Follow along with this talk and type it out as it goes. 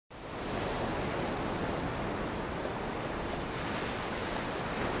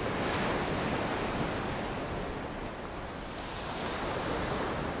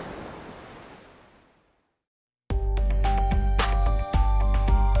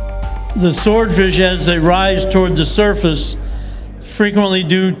the swordfish, as they rise toward the surface, frequently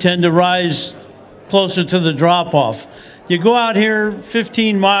do tend to rise closer to the drop-off. You go out here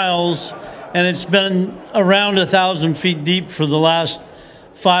 15 miles, and it's been around 1,000 feet deep for the last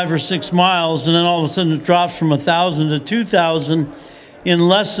 5 or 6 miles, and then all of a sudden it drops from 1,000 to 2,000 in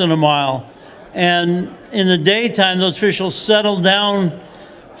less than a mile. And in the daytime, those fish will settle down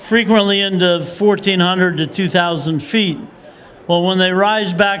frequently into 1,400 to 2,000 feet. Well, when they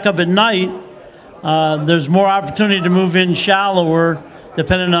rise back up at night, there's more opportunity to move in shallower,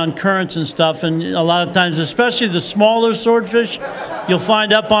 depending on currents and stuff. And a lot of times, especially the smaller swordfish, you'll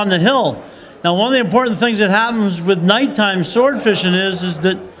find up on the hill. Now, one of the important things that happens with nighttime sword fishing is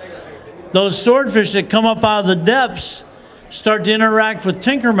that those swordfish that come up out of the depths start to interact with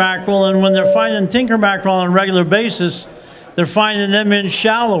tinker mackerel, and when they're finding tinker mackerel on a regular basis, they're finding them in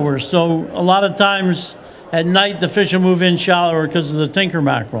shallower. So a lot of times at night, the fish will move in shallower because of the tinker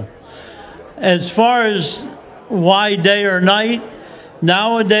mackerel. As far as why day or night,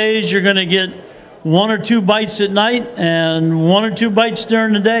 nowadays you're going to get 1 or 2 bites at night and 1 or 2 bites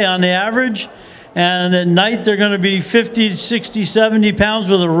during the day on the average. And at night they're going to be 50, 60, 70 pounds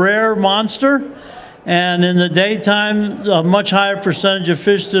with a rare monster. And in the daytime, a much higher percentage of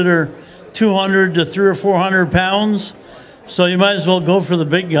fish that are 200 to 300 or 400 pounds. So you might as well go for the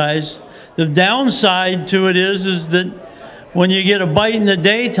big guys. The downside to it is that when you get a bite in the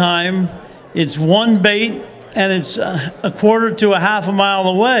daytime, it's one bait and it's a quarter to a half a mile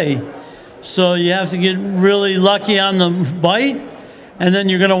away. So you have to get really lucky on the bite, and then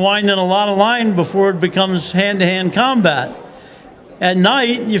you're going to wind in a lot of line before it becomes hand-to-hand combat. At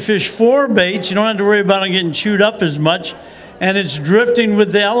night, you fish 4 baits. You don't have to worry about them getting chewed up as much, and it's drifting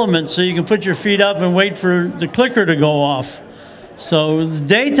with the elements, so you can put your feet up and wait for the clicker to go off. So the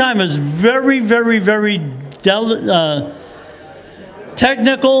daytime is very, very, very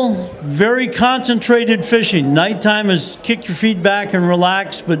technical, very concentrated fishing. Nighttime is kick your feet back and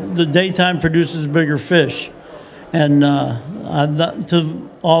relax, but the daytime produces bigger fish. And to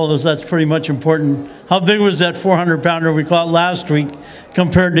all of us, that's pretty much important. How big was that 400-pounder we caught last week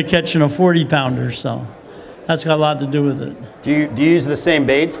compared to catching a 40-pounder? So that's got a lot to do with it. Do you use the same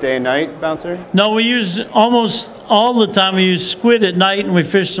baits day and night, Bouncer? No, we use almost all the time. We use squid at night, and we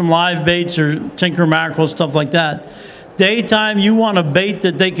fish some live baits or tinker mackerel, stuff like that. Daytime, you want a bait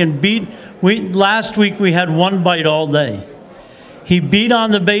that they can beat. Last week we had 1 bite all day. He beat on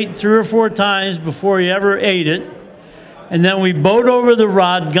the bait 3 or 4 times before he ever ate it. And then we boat over the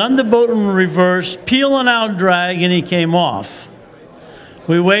rod, gunned the boat in reverse, peeling out drag, and he came off.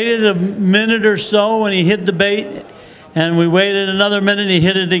 We waited a minute or so and he hit the bait, and we waited another minute and he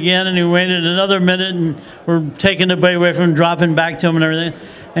hit it again, and he waited another minute and we're taking the bait away from him, dropping back to him and everything.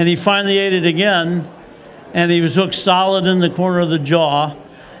 And he finally ate it again. And he was hooked solid in the corner of the jaw,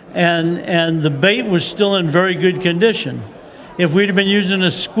 and the bait was still in very good condition. If we'd have been using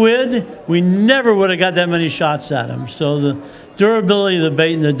a squid, we never would have got that many shots at him. So the durability of the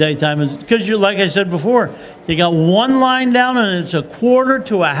bait in the daytime is, because you, like I said before, you got 1 line down and it's a quarter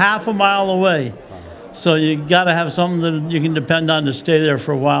to a half a mile away. So you got to have something that you can depend on to stay there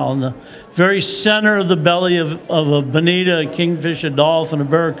for a while. In the very center of the belly of a bonita, a kingfish, a dolphin, a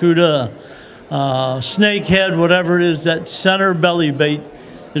barracuda, snakehead, whatever it is, that center belly bait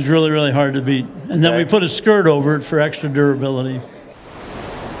is really, really hard to beat. And then we put a skirt over it for extra durability.